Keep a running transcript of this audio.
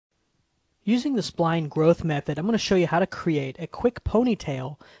Using the spline growth method, I'm going to show you how to create a quick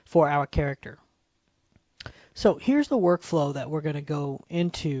ponytail for our character. So here's the workflow that we're going to go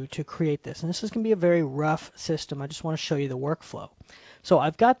into to create this. And this is going to be a very rough system. I just want to show you the workflow. So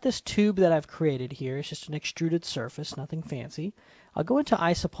I've got this tube that I've created here. It's just an extruded surface, nothing fancy. I'll go into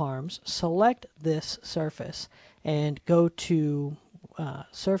isoparms, select this surface, and go to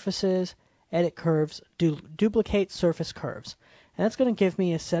Surfaces, Edit Curves, Duplicate Surface Curves. And that's going to give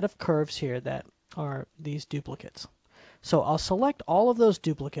me a set of curves here that are these duplicates. So I'll select all of those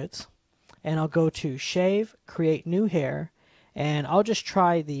duplicates, and I'll go to Shave, Create New Hair, and I'll just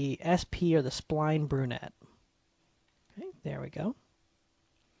try the SP or the Spline Brunette. Okay, there we go.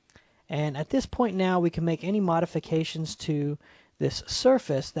 And at this point now we can make any modifications to this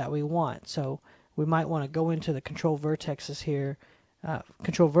surface that we want. So we might want to go into the control vertices here,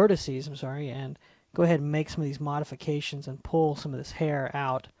 control vertices, I'm sorry, and go ahead and make some of these modifications and pull some of this hair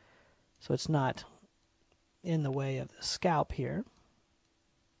out so it's not in the way of the scalp here.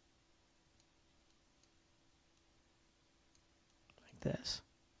 Like this.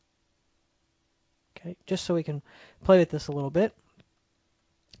 Okay, just so we can play with this a little bit.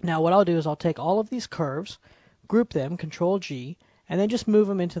 Now what I'll do is I'll take all of these curves, group them, Control G, and then just move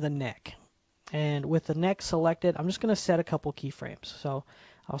them into the neck. And with the neck selected, I'm just going to set a couple keyframes. So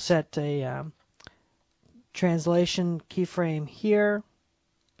I'll set a translation keyframe here.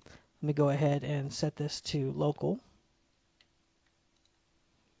 Let me go ahead and set this to local.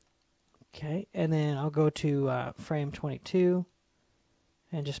 Okay, and then I'll go to frame 22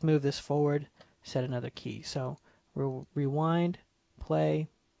 and just move this forward, set another key. So we'll rewind, play.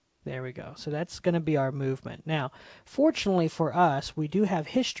 There we go. So that's going to be our movement. Now, fortunately for us, we do have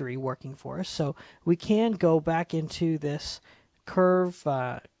history working for us, so we can go back into this curve,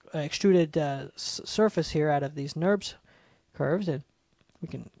 extruded surface here out of these NURBS curves, and we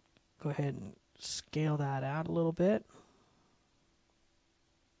can go ahead and scale that out a little bit.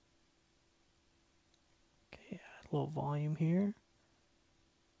 Okay, add a little volume here.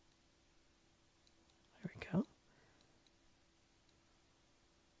 There we go.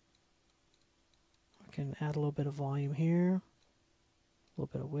 We can add a little bit of volume here, a little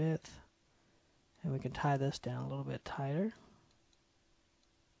bit of width, and we can tie this down a little bit tighter.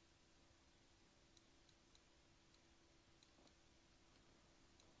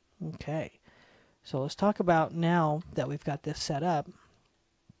 Okay, so let's talk about, now that we've got this set up,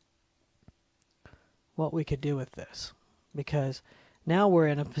 what we could do with this. Because now we're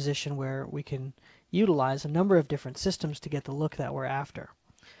in a position where we can utilize a number of different systems to get the look that we're after.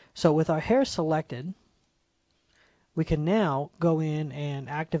 So with our hair selected, we can now go in and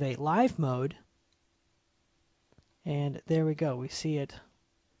activate live mode, and there we go. We see it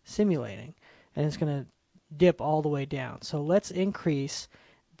simulating, and it's going to dip all the way down. So let's increase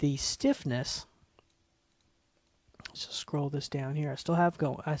the stiffness. Let's just scroll this down here. I still have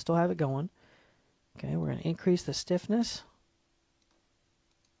it going. Okay, we're going to increase the stiffness.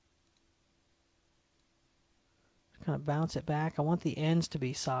 Kind of bounce it back. I want the ends to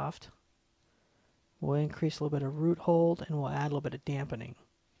be soft. We'll increase a little bit of root hold, and we'll add a little bit of dampening.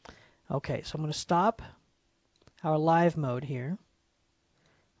 Okay, so I'm going to stop our live mode here.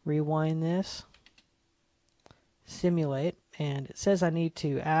 Rewind this. Simulate, and it says I need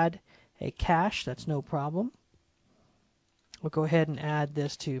to add a cache. That's no problem. We'll go ahead and add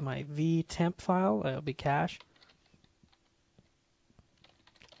this to my vtemp file. It'll be cache.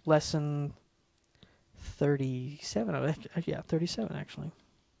 Lesson 37. Yeah, 37 actually.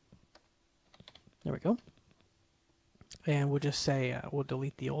 There we go. And we'll just say we'll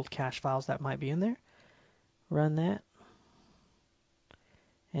delete the old cache files that might be in there. Run that.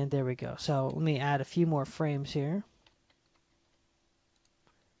 And there we go. So let me add a few more frames here.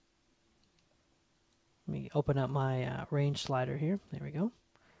 Let me open up my range slider here. There we go.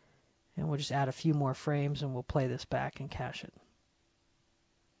 And we'll just add a few more frames, and we'll play this back and cache it.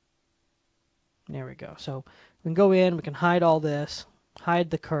 There we go. So we can go in, we can hide all this, hide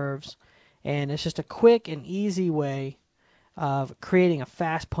the curves, and it's just a quick and easy way of creating a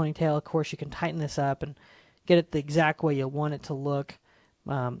fast ponytail. Of course, you can tighten this up and get it the exact way you want it to look.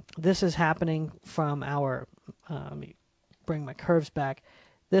 This is happening from our, let me bring my curves back.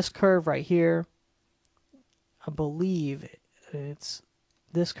 This curve right here, I believe it's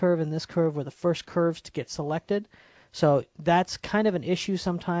this curve and this curve were the first curves to get selected. So that's kind of an issue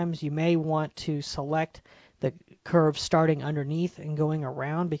sometimes. You may want to select the curve starting underneath and going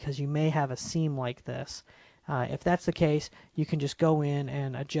around because you may have a seam like this. If that's the case, you can just go in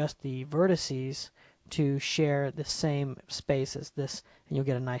and adjust the vertices to share the same space as this, and you'll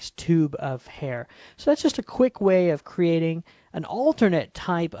get a nice tube of hair. So that's just a quick way of creating an alternate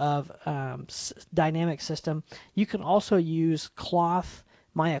type of dynamic system. You can also use cloth,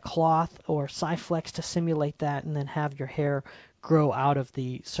 Maya cloth, or Cyflex to simulate that, and then have your hair grow out of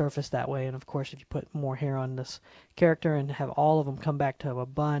the surface that way. And of course, if you put more hair on this character and have all of them come back to a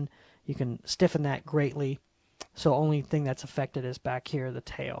bun, you can stiffen that greatly. So only thing that's affected is back here, the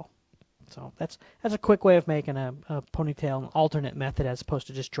tail. So that's a quick way of making a ponytail, an alternate method as opposed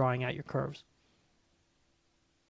to just drawing out your curves.